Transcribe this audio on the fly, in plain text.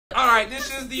Alright,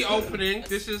 this is the opening.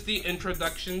 This is the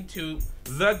introduction to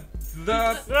the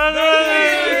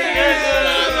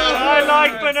I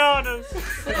like bananas.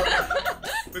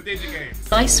 The Digi game.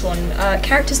 Nice one.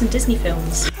 Characters in Disney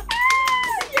films.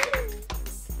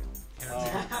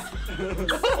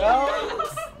 Well,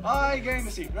 I gained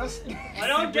the secrets. I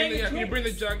don't Can get you bring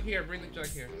the jug here? Bring the jug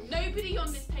here. Nobody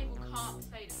on this table can't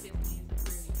say that Disney isn't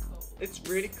really cool. It's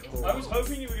really cool. I was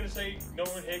hoping you were going to say no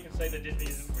one here can say that Disney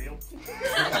isn't real.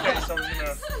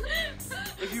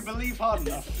 If you believe hard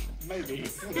enough, maybe.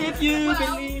 If you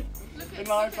believe in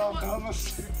life after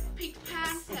Thomas. Peter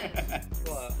Pan says.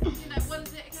 What? You know, what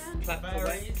is it again?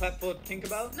 Clap for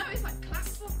Tinkerbell? No, it's like clap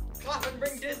for. Clap and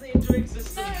bring Disney into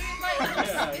existence.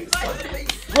 No, it's like.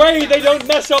 Pray they don't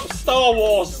mess up Star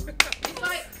Wars. It's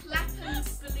like clap and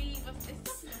believe. It's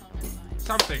something along those lines.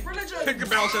 Something.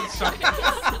 Tinkerbell said something.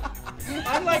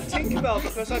 I like Tinkerbell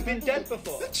because I've been dead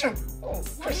before.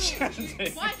 Why? How do you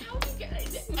get that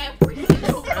into every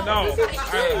single I know.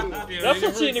 That's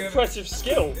actually an impressive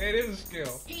skill. It is a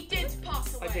skill. He did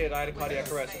pass away. I did. I had a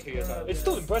cardiac arrest at 2 years old. It's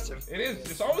still impressive. It is.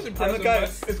 It's always impressive, but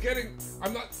it's getting.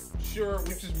 I'm not sure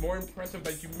which is more impressive,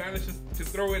 that you managed to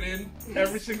throw it in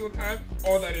every single time,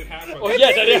 or that it happened. Oh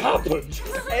yeah, that it happened.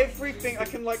 Everything I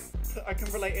can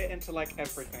relate it into like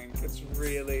everything. It's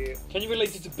really. Can you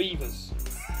relate it to beavers?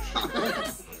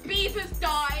 Beavers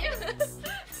die.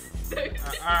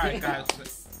 Alright, guys.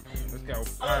 Let's go.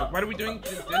 What are we doing?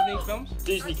 Disney films?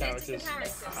 Disney characters.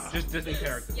 Just Disney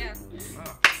characters. Yeah.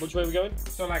 Oh. Which way are we going?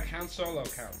 So like Han Solo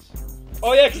counts.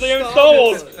 Oh yeah, because they own Star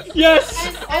Wars. Yes.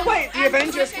 Oh wait, the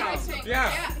Avengers count.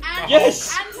 Yeah. And,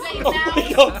 Yes. And they Oh now.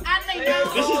 my God. And they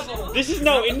now. This is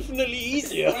now infinitely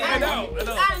easier. I know. And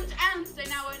they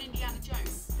now own Indiana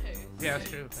Jones too. Yeah, that's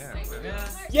true. Yeah.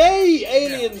 Yay,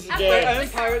 aliens And They again. own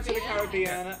Pirates of the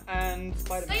Caribbean and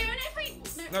Spider-Man. They own every.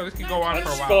 No, this can go on for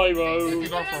a while. Spyro. This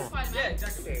can go for a while. Yeah,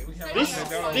 exactly.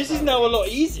 This is now a lot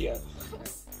easier.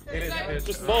 It is.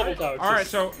 Just Marvel characters. Alright,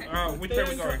 so which way are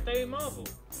we going? They Marvel.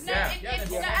 No, Yeah.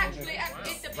 no, actually,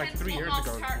 it depends Like 3 years what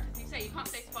ago. characters you say. You can't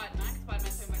say Spider-Man, because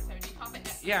Spider-Man's owned by Sony. You can't say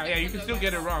X-Men. Yeah, you can still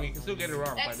get it wrong. You can still get it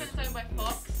wrong. X-Men's owned by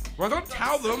Fox. Well, don't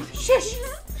tell them. Shush!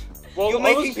 Well, You're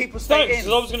making people stay thanks, in.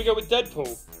 'cause I was going to go with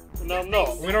Deadpool. But now I'm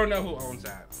not. We don't know who owns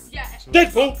that. Yeah.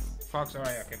 Deadpool! Fox,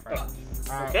 alright, okay,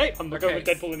 fine. Okay, I'm not going with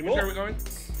Deadpool Which way anymore. are we going?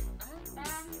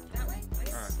 That way,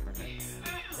 please. Alright, okay.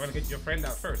 You want to get your friend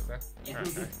out first, huh? Yeah.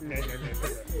 Alright,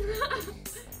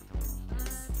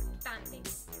 Bandy.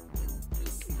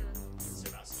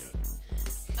 Sebastian.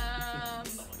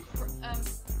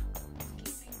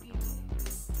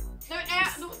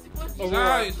 No, what's the Oh,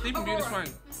 Aurora. Sleeping Beauty's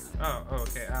fine. Oh,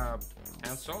 okay.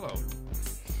 Han Solo.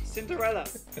 Cinderella.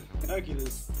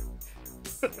 Hercules.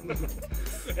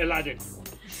 Aladdin.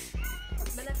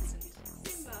 Maleficent.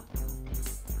 Simba.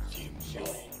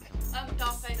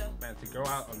 Darth Vader. Man, to go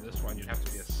out on this one, you'd have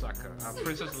to be a sucker.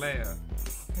 Princess Leia.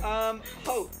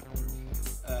 Hope.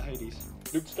 Hades.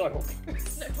 Luke Skywalker.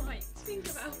 Snow White. Think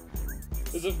about.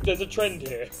 There's a trend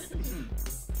here.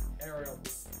 Ariel.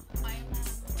 Iron Man.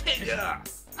 Yeah.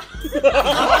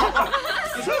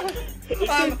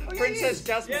 Princess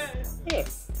Jasmine. Yeah.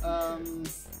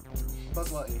 Buzz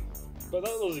Lightyear. But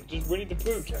that was just Winnie the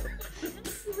Pooh character.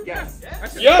 Yes.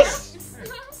 Yes!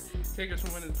 Take us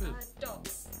from Winnie the Pooh. Dot.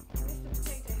 Mr.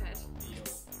 Potato Head.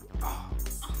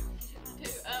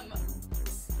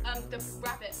 The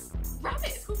rabbit. Rabbit.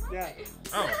 It's called Rabbit.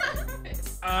 Oh.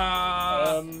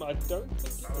 I don't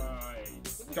think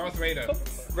you Darth Vader.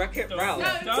 Wreck-It Ralph.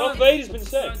 No. Darth Vader's been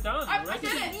said. I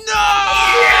said it.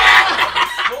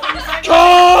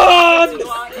 Con!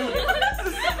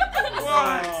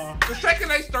 What? The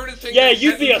second I started saying Yeah, that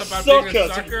you'd be a sentence about being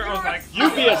sucker. I was like,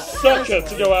 You'd be a sucker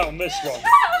to go out on this one.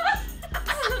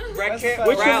 Wreck-It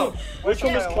Which Ralph.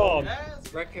 one was Con?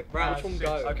 Wreck-It Ralph. Which one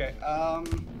go? Okay.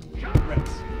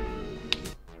 Rex.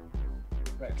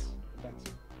 Rex. Thanks.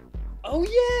 Oh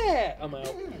yeah! I'm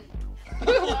out.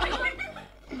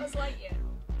 Buzz Lightyear.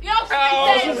 Yeah, Oh,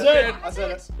 I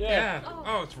said it. Yeah.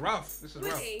 Oh, it's rough. This is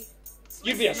rough. Woody.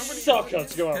 You'd be a sucker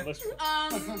to go out on this one.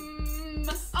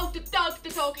 the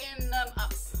dog in Up.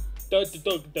 Dog.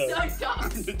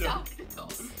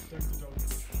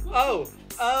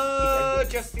 Dog.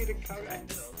 Just the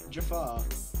correct. Jafar.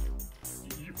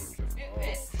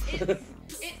 It's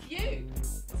you.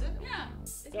 Is it? Yeah.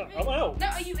 Yeah, I'm out. No,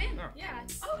 are you in? No. Yeah.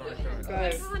 Oh, you're in.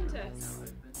 Okay. Pocahontas.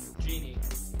 Genie.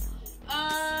 I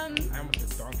almost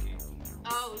said donkey.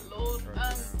 Oh Lord.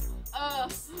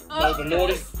 No, the Lord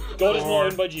is God is not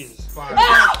owned by Jesus. Fine.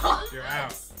 You're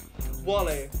out.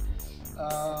 Wally.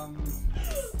 Alright.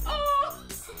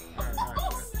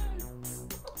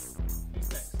 Who's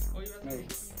next? Oh, you Me.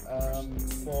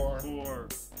 4,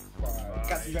 5,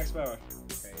 Captain Jack Sparrow.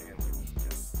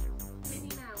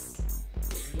 Minnie Mouse.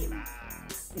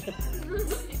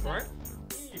 What?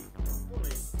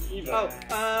 Eva. Oh, I was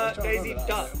trying to Daisy remember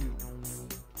Duck.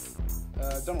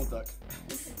 that. Donald Duck.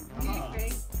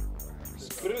 Goofy.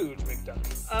 Scrooge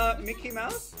McDuck. Mickey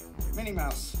Mouse? Minnie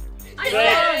Mouse. I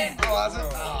Yeah. know. Oh, that's it.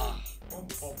 Ah.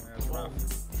 That's rough.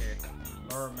 Okay.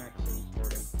 Laura Max and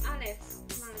Gordon. Alice.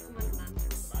 Man of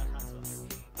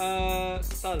Wonderland.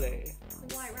 Sully.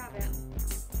 The White Rabbit.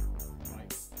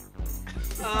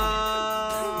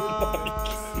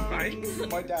 Mike?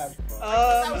 My dad.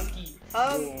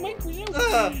 Mike was Oh,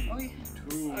 yeah.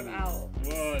 2. I'm out.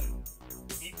 1.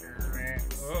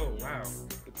 Oh, wow.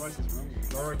 The price is wrong.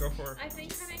 Laura, go for it. I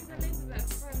think her name's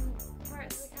Elizabeth from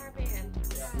Pirates of the Caribbean.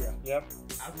 Yep.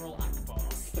 Admiral Akbar.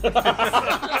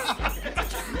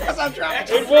 That's a trap.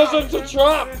 It wasn't a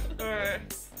trap!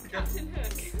 Captain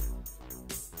Hook.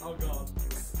 Oh god.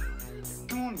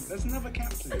 Come on, there's another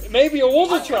captain. Maybe it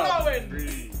was a trap!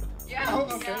 Three. Yeah. Oh,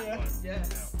 okay, yeah. Yeah.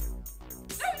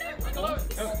 No. Go, go.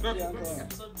 Yeah, I'm going.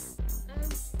 Episode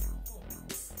Cinderella.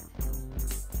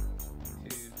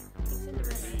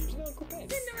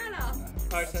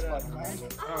 I said Spider-Man.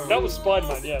 Oh. That was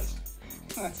Spider-Man, yes.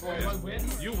 That's why why. I win.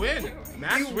 You win.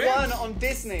 Max You wins. won on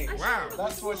Disney. Wow.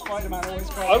 That's why Spider-Man always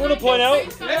cries. I want to point out,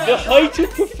 the height of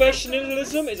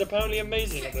professionalism is apparently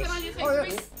amazing at Can I this. just say Oh, yeah.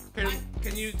 something?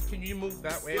 Can you move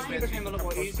that way? This Matthew? became a lot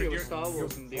more Come easier with closer. Star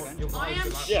Wars and the Your Avengers. voice I am is a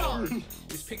lot Yeah. louder.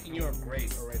 He's picking you up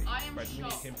great already. I am but we need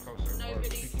shocked him closer or Nobody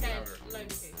speaking said louder.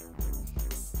 Loki.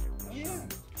 Oh, yeah.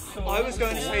 I was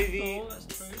going to say Oh, the that's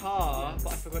true. car,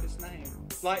 but I forgot its name.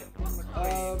 Like,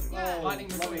 Lightning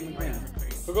McQueen.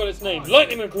 Forgot its name.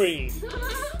 Lightning McQueen!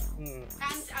 Hmm.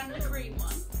 And the green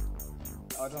one.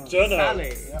 I don't know. Don't know.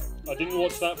 Sally. Yep. I didn't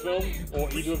watch that film, or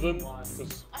either of them,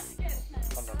 because I forget its name.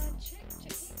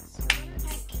 Chicks.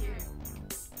 Thank you.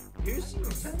 Who's?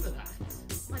 Remember that?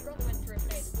 My brother went through a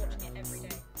phase of watching it every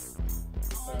day.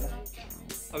 Oh, I love that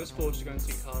movie. I was forced to go and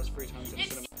see Cars 3 times in the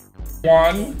cinema.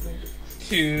 1,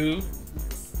 2.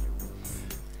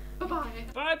 Bye-bye.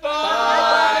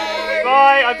 Bye-bye!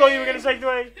 Bye! I thought you were going to say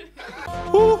 3.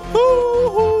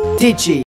 Digi.